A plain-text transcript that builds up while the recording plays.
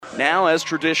now, as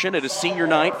tradition, it is senior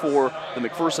night for the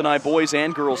McPherson I boys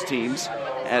and girls teams,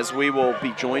 as we will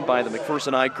be joined by the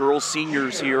McPherson I girls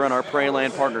seniors here on our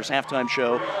Prairieland Partners halftime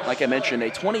show. Like I mentioned, a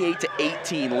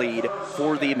 28-18 lead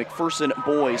for the McPherson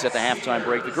boys at the halftime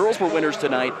break. The girls were winners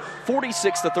tonight,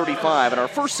 46-35, and our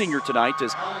first senior tonight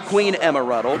is Queen Emma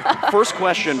Ruddle. First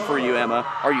question for you, Emma.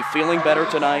 Are you feeling better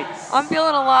tonight? I'm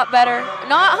feeling a lot better.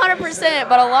 Not 100%,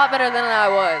 but a lot better than I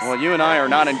was. Well, you and I are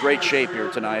not in great shape here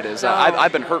tonight. As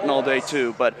I've been hurting all day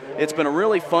too, but it's been a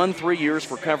really fun 3 years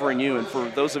for covering you. And for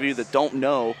those of you that don't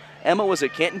know, Emma was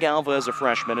at Canton Galva as a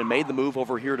freshman and made the move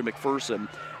over here to McPherson.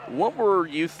 What were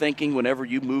you thinking whenever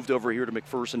you moved over here to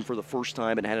McPherson for the first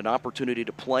time and had an opportunity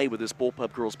to play with this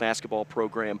Bullpup girls basketball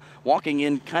program, walking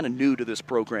in kind of new to this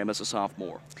program as a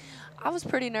sophomore? I was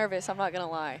pretty nervous, I'm not going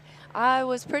to lie. I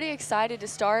was pretty excited to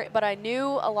start, but I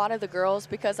knew a lot of the girls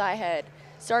because I had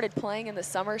started playing in the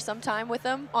summer sometime with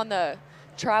them on the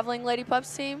traveling Lady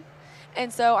Pups team.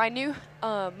 And so I knew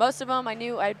most of them. I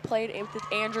knew I'd played with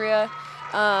Andrea.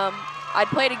 I'd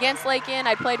played against Lakin.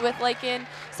 I'd played with Lakin.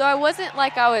 So I wasn't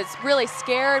like I was really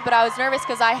scared, but I was nervous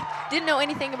because I didn't know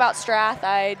anything about Strath.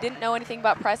 I didn't know anything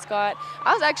about Prescott.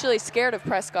 I was actually scared of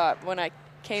Prescott when I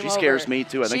came over. She scares me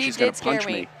too. I think she's going to punch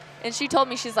me. And she told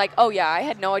me, she's like, oh, yeah, I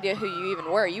had no idea who you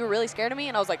even were. You were really scared of me?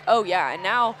 And I was like, oh, yeah. And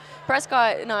now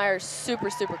Prescott and I are super,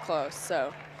 super close.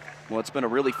 So. Well, it's been a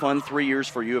really fun 3 years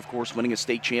for you, of course, winning a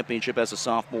state championship as a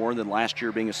sophomore, and then last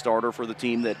year being a starter for the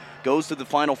team that goes to the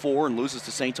Final Four and loses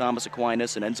to St. Thomas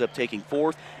Aquinas and ends up taking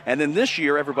fourth. And then this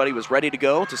year, everybody was ready to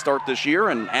go to start this year,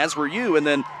 and as were you. And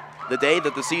then the day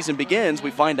that the season begins,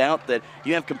 we find out that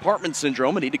you have compartment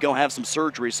syndrome and need to go have some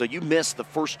surgery. So you missed the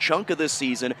first chunk of this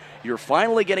season. You're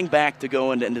finally getting back to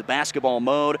going into basketball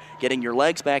mode, getting your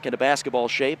legs back into basketball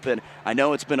shape. And I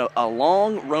know it's been a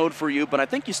long road for you, but I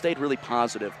think you stayed really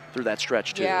positive through that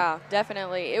stretch too. Yeah,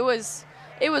 definitely. It was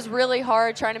really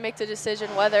hard trying to make the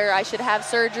decision whether I should have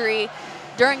surgery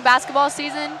during basketball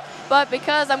season. But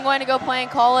because I'm going to go play in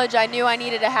college, I knew I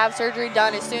needed to have surgery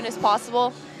done as soon as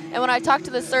possible. And when I talked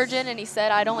to the surgeon and he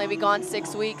said I'd only be gone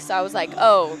 6 weeks, I was like,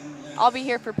 oh, I'll be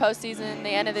here for postseason, the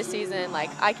end of the season. Like,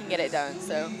 I can get it done.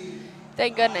 So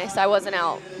thank goodness I wasn't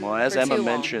out. Well, as Emma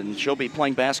mentioned, she'll be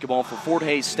playing basketball for Fort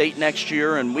Hays State next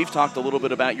year, and we've talked a little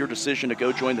bit about your decision to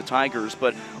go join the Tigers.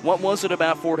 But what was it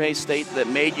about Fort Hays State that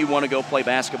made you want to go play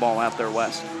basketball out there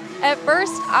west? At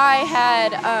first, I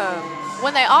had,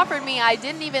 when they offered me, I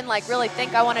didn't even really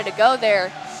think I wanted to go there.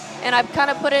 And I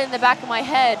kind of put it in the back of my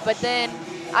head. But then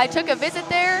I took a visit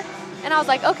there, and I was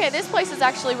like, okay, this place is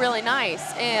actually really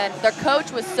nice. And their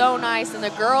coach was so nice, and the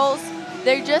girls,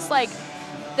 they're just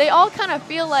they all kind of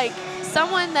feel like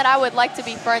someone that I would like to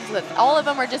be friends with. All of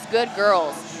them are just good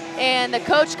girls. And the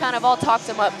coach kind of all talked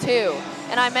them up too.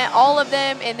 And I met all of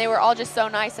them, and they were all just so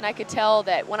nice. And I could tell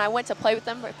that when I went to play with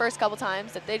them the first couple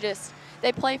times that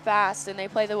they play fast, and they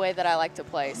play the way that I like to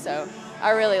play. So I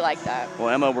really like that. Well,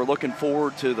 Emma, we're looking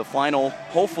forward to the final,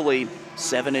 hopefully,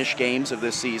 7-ish games of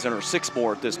this season, or 6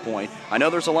 more at this point. I know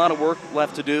there's a lot of work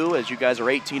left to do as you guys are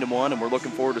 18-1, and we're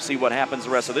looking forward to see what happens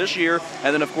the rest of this year.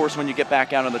 And then, of course, when you get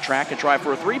back out on the track and try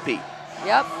for a three-peat.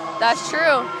 Yep, that's true.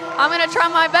 I'm going to try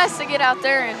my best to get out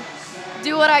there and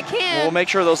do what I can. We'll make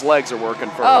sure those legs are working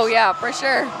first. Oh, yeah, for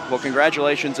sure. Well,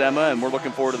 congratulations, Emma, and we're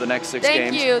looking forward to the next 6 games.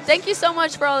 Thank you. Thank you so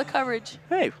much for all the coverage.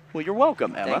 Hey, well, you're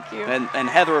welcome, Emma. Thank you. And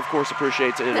Heather, of course,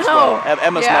 appreciates it as well.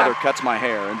 Emma's mother cuts my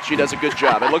hair, and she does a good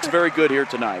job. It looks very good here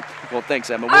tonight. Well, thanks,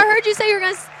 Emma. I heard you say you were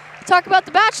going to talk about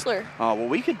The Bachelor. Oh, well,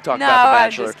 we could talk about The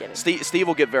Bachelor. I'm just kidding. Steve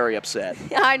will get very upset.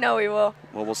 Yeah, I know he will.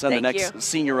 Well, we'll send the next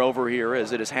senior over here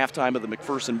as it is halftime of the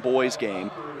McPherson boys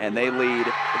game, and they lead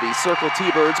the Circle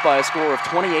T-Birds by a score of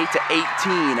 28-18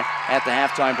 at the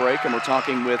halftime break. And we're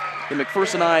talking with the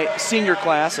McPherson I senior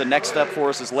class, and next up for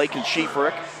us is Lakin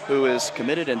Schieferick, who is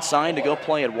committed and signed to go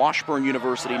play at Washburn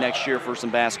University next year for some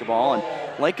basketball. And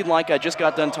Lakin, like I just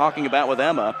got done talking about with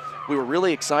Emma, we were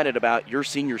really excited about your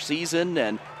senior season,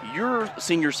 and your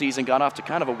senior season got off to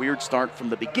kind of a weird start from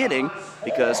the beginning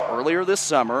because earlier this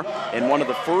summer, in one of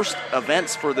the first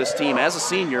events for this team as a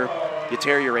senior, you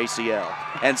tear your ACL.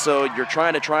 And so you're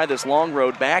trying to try this long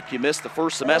road back. You missed the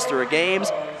first semester of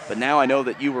games, but now I know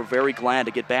that you were very glad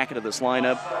to get back into this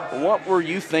lineup. What were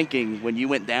you thinking when you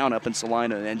went down up in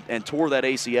Salina and tore that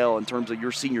ACL in terms of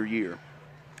your senior year?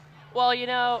 Well,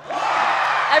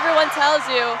 everyone tells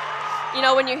you,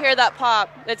 when you hear that pop,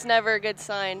 it's never a good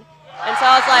sign. And so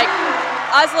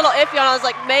I was a little iffy on it. I was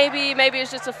like, maybe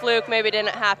it's just a fluke, maybe it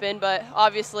didn't happen, but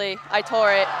obviously I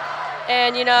tore it.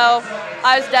 And,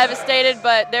 I was devastated,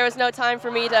 but there was no time for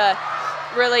me to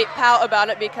really pout about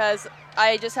it because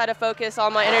I just had to focus all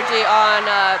my energy on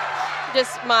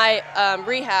just my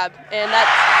rehab. And that's,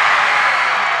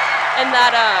 and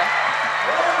that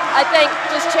I think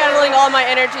just channeling all my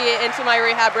energy into my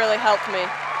rehab really helped me.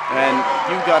 And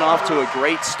you got off to a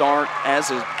great start as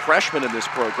a freshman in this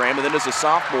program, and then as a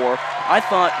sophomore, I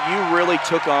thought you really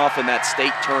took off in that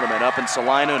state tournament up in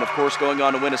Salina, and of course going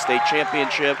on to win a state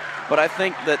championship. But I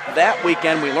think that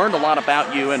weekend we learned a lot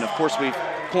about you, and of course we've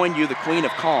coined you the Queen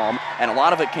of Calm, and a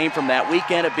lot of it came from that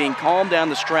weekend of being calm down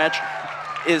the stretch.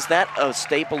 Is that a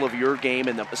staple of your game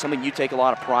and something you take a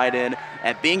lot of pride in,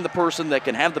 at being the person that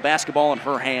can have the basketball in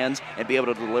her hands and be able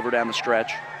to deliver down the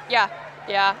stretch?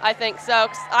 Yeah, I think so.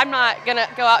 'Cause I'm not going to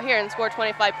go out here and score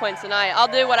 25 points tonight. I'll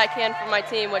do what I can for my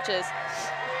team, which is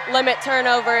limit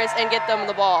turnovers and get them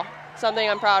the ball, something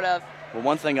I'm proud of. Well,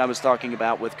 one thing I was talking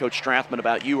about with Coach Strathman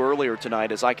about you earlier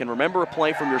tonight is I can remember a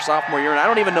play from your sophomore year, and I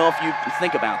don't even know if you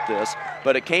think about this,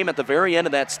 but it came at the very end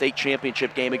of that state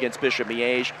championship game against Bishop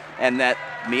Miege, and that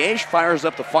Miege fires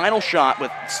up the final shot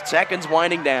with seconds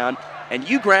winding down, and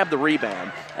you grab the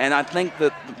rebound. And I think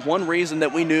that one reason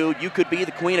that we knew you could be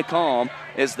the Queen of Calm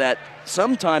is that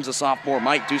sometimes a sophomore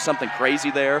might do something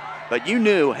crazy there, but you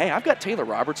knew, hey, I've got Taylor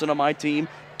Robertson on my team.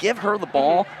 Give her the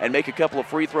ball and make a couple of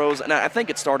free throws. And I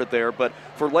think it started there. But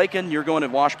for Lakin, you're going to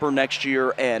Washburn next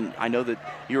year, and I know that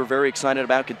you're very excited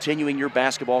about continuing your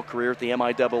basketball career at the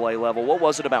MIAA level. What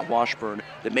was it about Washburn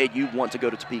that made you want to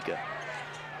go to Topeka?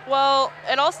 Well,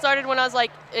 it all started when I was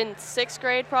like in 6th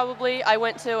grade probably. I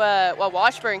went to a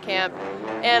Washburn camp,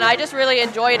 and I just really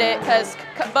enjoyed it because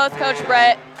both Coach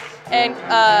Brett and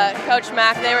Coach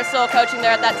Mack, they were still coaching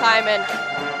there at that time, and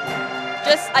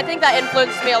I think that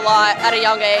influenced me a lot at a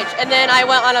young age. And then I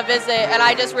went on a visit, and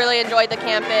I just really enjoyed the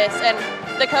campus, and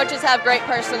the coaches have great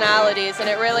personalities, and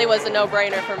it really was a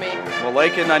no-brainer for me. Well,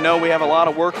 Lakin, I know we have a lot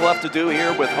of work left to do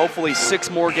here with hopefully 6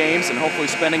 more games and hopefully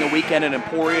spending a weekend in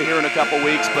Emporia here in a couple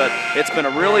weeks, but it's been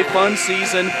a really fun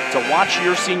season to watch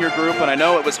your senior group, and I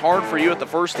know it was hard for you at the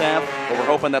first half, but we're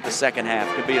hoping that the second half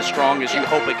could be as strong as you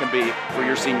hope it can be for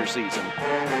your senior season.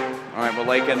 All right, well,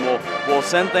 Lakin, we'll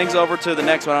send things over to the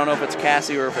next one. I don't know if it's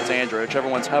Cassie or if it's Andrea, whichever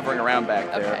one's hovering around back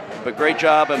there. Okay. But great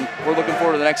job, and we're looking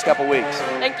forward to the next couple weeks.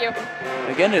 Thank you.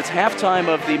 Again, it's halftime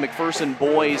of the McPherson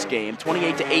boys game.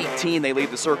 28-18, they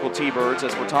lead the Circle T-Birds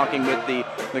as we're talking with the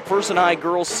McPherson High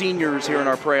girls seniors here in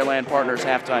our Prairie Land Partners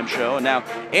halftime show. And now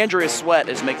Andrea Sweat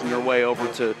is making her way over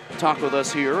to talk with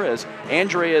us here as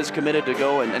Andrea is committed to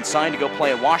go and signed to go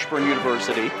play at Washburn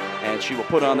University. And she will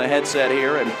put on the headset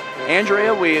here. And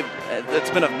Andrea,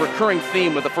 it's been a recurring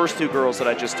theme with the first 2 girls that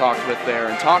I just talked with there,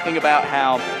 and talking about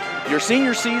how your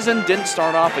senior season didn't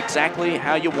start off exactly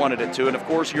how you wanted it to, and of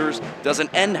course yours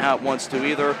doesn't end how it wants to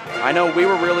either. I know we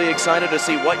were really excited to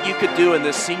see what you could do in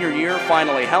this senior year,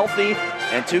 finally healthy,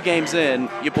 and 2 games in,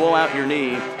 you blow out your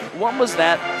knee. What was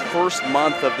that first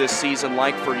month of this season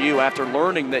like for you after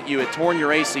learning that you had torn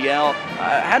your ACL?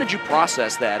 How did you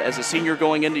process that as a senior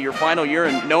going into your final year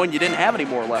and knowing you didn't have any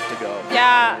more left to go?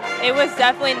 Yeah, it was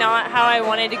definitely not how I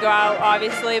wanted to go out,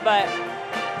 obviously, but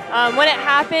when it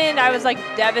happened, I was like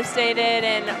devastated,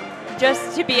 and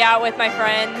just to be out with my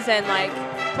friends and like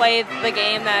play the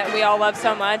game that we all love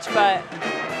so much. But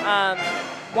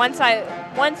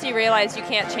once you realize you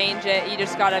can't change it, you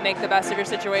just got to make the best of your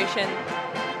situation.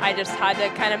 I just had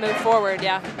to kind of move forward,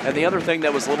 yeah. And the other thing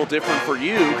that was a little different for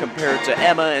you compared to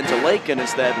Emma and to Lakin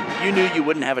is that you knew you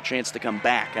wouldn't have a chance to come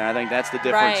back. And I think that's the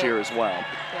difference here as well,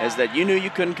 is that you knew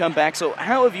you couldn't come back. So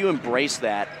how have you embraced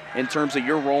that in terms of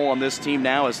your role on this team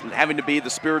now as having to be the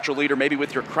spiritual leader, maybe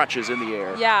with your crutches in the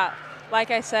air? Yeah,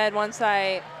 like I said, once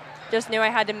I just knew I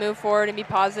had to move forward and be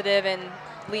positive and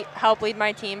help lead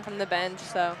my team from the bench,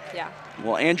 so yeah.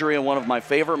 Well, Andrea, one of my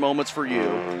favorite moments for you,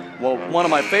 one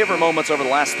of my favorite moments over the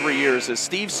last 3 years is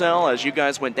Steve Sell, as you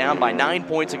guys went down by 9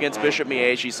 points against Bishop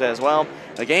Miege. He says, well,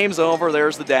 the game's over,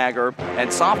 there's the dagger.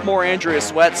 And sophomore Andrea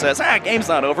Sweat says, game's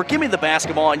not over, give me the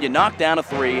basketball, and you knocked down a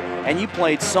 3, and you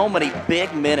played so many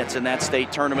big minutes in that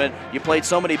state tournament. You played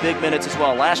so many big minutes as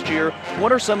well last year.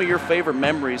 What are some of your favorite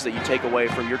memories that you take away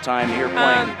from your time here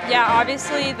playing? Yeah,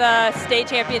 obviously the state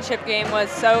championship game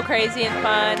was so crazy and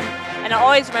fun, and I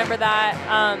always remember that.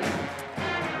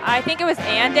 I think it was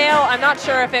Andale. I'm not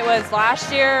sure if it was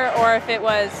last year or if it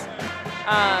was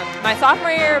my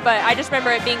sophomore year, but I just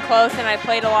remember it being close, and I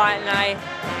played a lot, and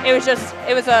it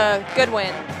was a good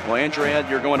win. Well, Andrea,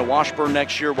 you're going to Washburn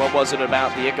next year. What was it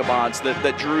about the Ichabods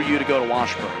that drew you to go to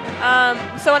Washburn?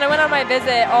 So when I went on my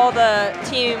visit,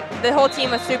 the whole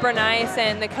team was super nice,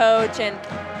 and the coach, and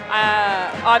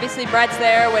obviously Brett's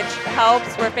there, which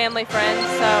helps. We're family friends,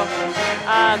 so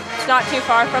it's not too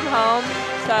far from home,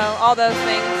 so all those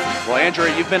things. Well,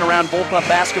 Andrea, you've been around Bullpup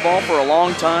basketball for a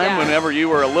long time, Yeah. whenever you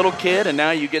were a little kid, and now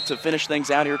you get to finish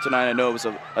things out here tonight. I know it was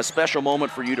a special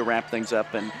moment for you to wrap things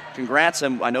up, and congrats.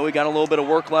 And I know we got a little bit of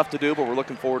work left to do, but we're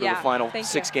looking forward to the final thank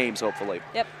 6 games, hopefully.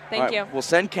 Yep, All thank right, you. We'll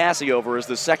send Cassie over as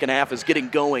the second half is getting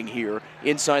going here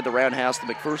inside the Roundhouse. The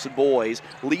McPherson boys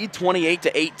lead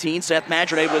 28-18. Seth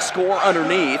Madron able to score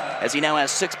underneath as he now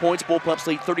has 6 points. Bullpups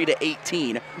lead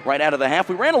 30-18 right out of the half.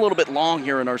 We ran a little bit long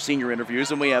here in our senior interviews,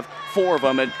 and we have 4 of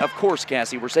them. And of course,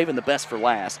 Cassie, we're saving the best for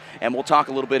last, and we'll talk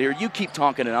a little bit here. You keep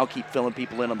talking, and I'll keep filling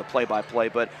people in on the play-by-play.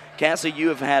 But Cassie, you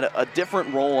have had a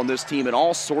different role on this team in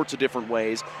all sorts of different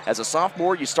ways. As a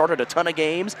sophomore, you started a ton of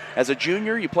games. As a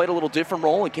junior, you played a little different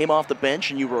role and came off the bench,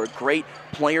 and you were a great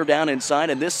player down inside.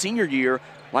 And this senior year,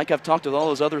 like I've talked to all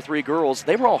those other 3 girls,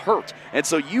 they were all hurt. And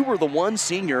so you were the one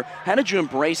senior. How did you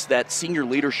embrace that senior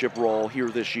leadership role here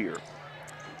this year?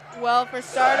 Well, for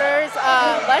starters,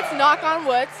 let's knock on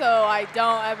wood so I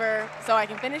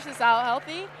can finish this out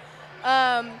healthy.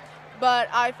 But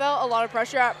I felt a lot of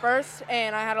pressure at first,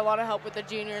 and I had a lot of help with the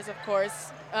juniors, of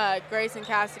course. Grace and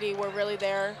Cassidy were really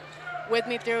there with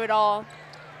me through it all.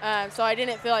 So I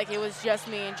didn't feel like it was just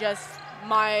me and just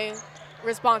my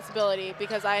responsibility,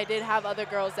 because I did have other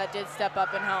girls that did step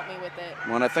up and help me with it.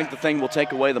 Well, and I think the thing we'll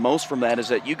take away the most from that is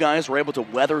that you guys were able to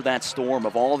weather that storm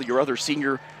of all of your other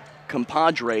senior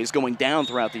compadres going down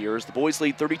throughout the years. The boys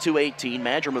lead 32-18.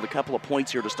 Madron with a couple of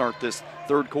points here to start this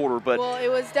third quarter. But well, it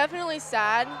was definitely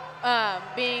sad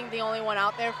being the only one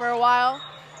out there for a while.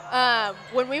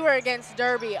 When we were against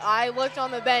Derby, I looked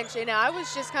on the bench and I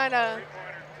was just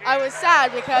I was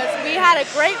sad because we had a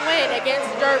great win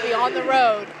against Derby on the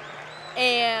road,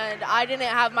 and I didn't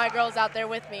have my girls out there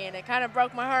with me, and it kind of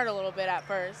broke my heart a little bit at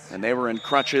first. And they were in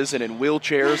crutches and in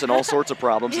wheelchairs and all sorts of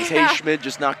problems. As Hayes Schmidt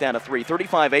just knocked down a 3.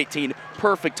 35-18,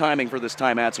 perfect timing for this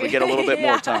timeout, so we get a little bit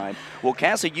more time. Well,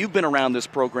 Cassie, you've been around this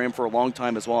program for a long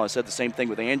time as well. I said the same thing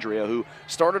with Andrea, who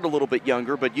started a little bit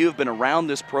younger, but you've been around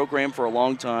this program for a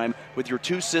long time, with your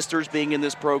 2 sisters being in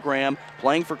this program,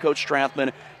 playing for Coach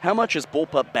Strathman. How much has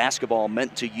Bullpup basketball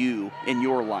meant to you in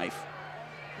your life?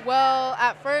 Well,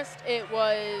 at first it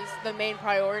was the main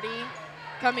priority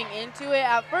coming into it.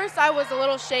 At first I was a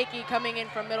little shaky coming in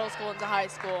from middle school into high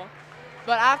school.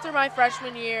 But after my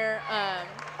freshman year,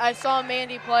 I saw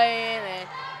Mandy playing, and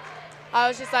I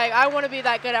was just like, I want to be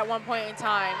that good at one point in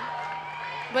time.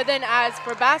 But then as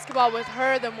for basketball with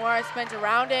her, the more I spent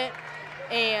around it,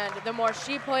 and the more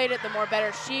she played it, the more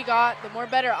better she got, the more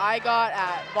better I got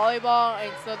at volleyball.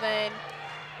 And so then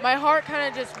my heart kind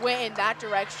of just went in that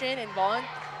direction,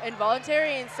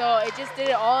 involuntary, and so it just did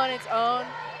it all on its own,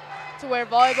 to where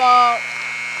volleyball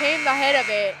came the head of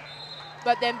it,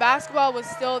 but then basketball was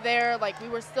still there, like we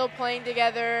were still playing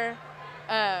together.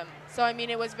 So I mean,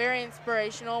 it was very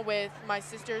inspirational with my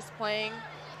sisters playing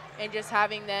and just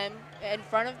having them in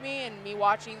front of me and me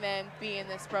watching them be in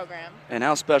this program. And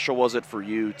how special was it for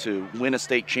you to win a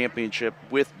state championship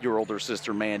with your older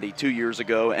sister Mandy 2 years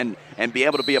ago, and be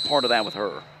able to be a part of that with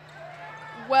her?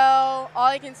 Well, all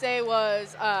I can say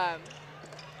was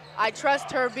I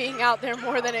trust her being out there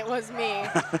more than it was me.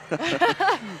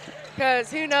 Because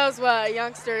who knows what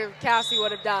youngster Cassie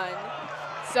would have done.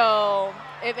 So,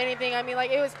 if anything, I mean,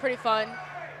 like, it was pretty fun.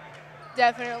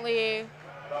 Definitely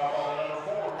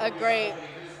a great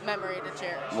memory to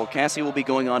cherish. Well, Cassie will be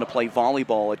going on to play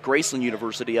volleyball at Graceland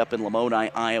University up in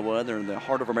Lamoni, Iowa. They're in the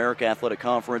Heart of America Athletic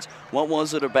Conference. What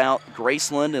was it about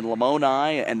Graceland and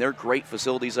Lamoni and their great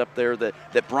facilities up there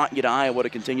that brought you to Iowa to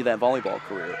continue that volleyball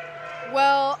career?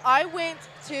 Well, I went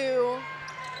to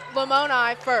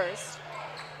Lamoni first,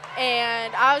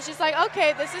 and I was just like,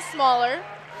 okay, this is smaller.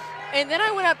 And then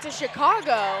I went up to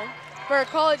Chicago for a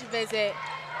college visit,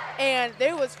 and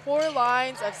there was 4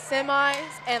 lines of semis,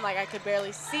 and like I could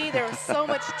barely see. There was so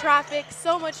much traffic,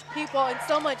 so much people, and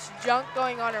so much junk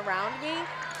going on around me,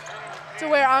 to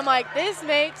where I'm like, this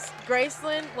makes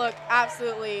Graceland look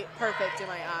absolutely perfect in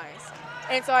my eyes.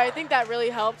 And so I think that really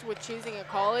helped with choosing a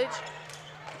college.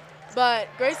 But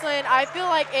Graceland, I feel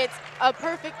like it's a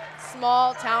perfect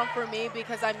small town for me,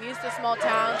 because I'm used to small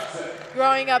towns,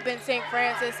 growing up in St.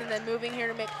 Francis and then moving here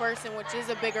to McPherson, which is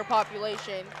a bigger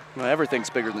population. Well, everything's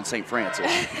bigger than St.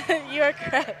 Francis. You are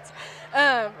correct.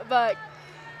 But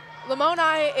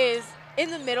Lamoni is in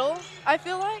the middle, I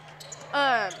feel like.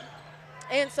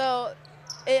 And so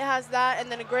it has that,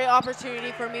 and then a great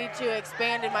opportunity for me to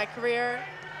expand in my career,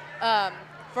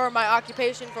 for my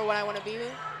occupation, for what I want to be.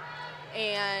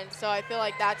 And so I feel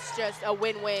like that's just a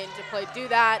win-win to do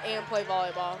that and play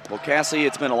volleyball. Well, Cassie,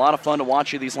 it's been a lot of fun to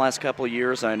watch you these last couple of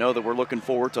years. I know that we're looking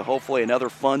forward to hopefully another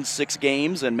fun 6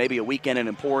 games and maybe a weekend in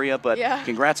Emporia. But Yeah.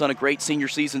 congrats on a great senior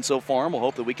season so far, and we'll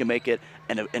hope that we can make it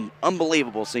an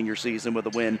unbelievable senior season with a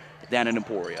win down in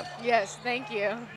Emporia. Yes, thank you.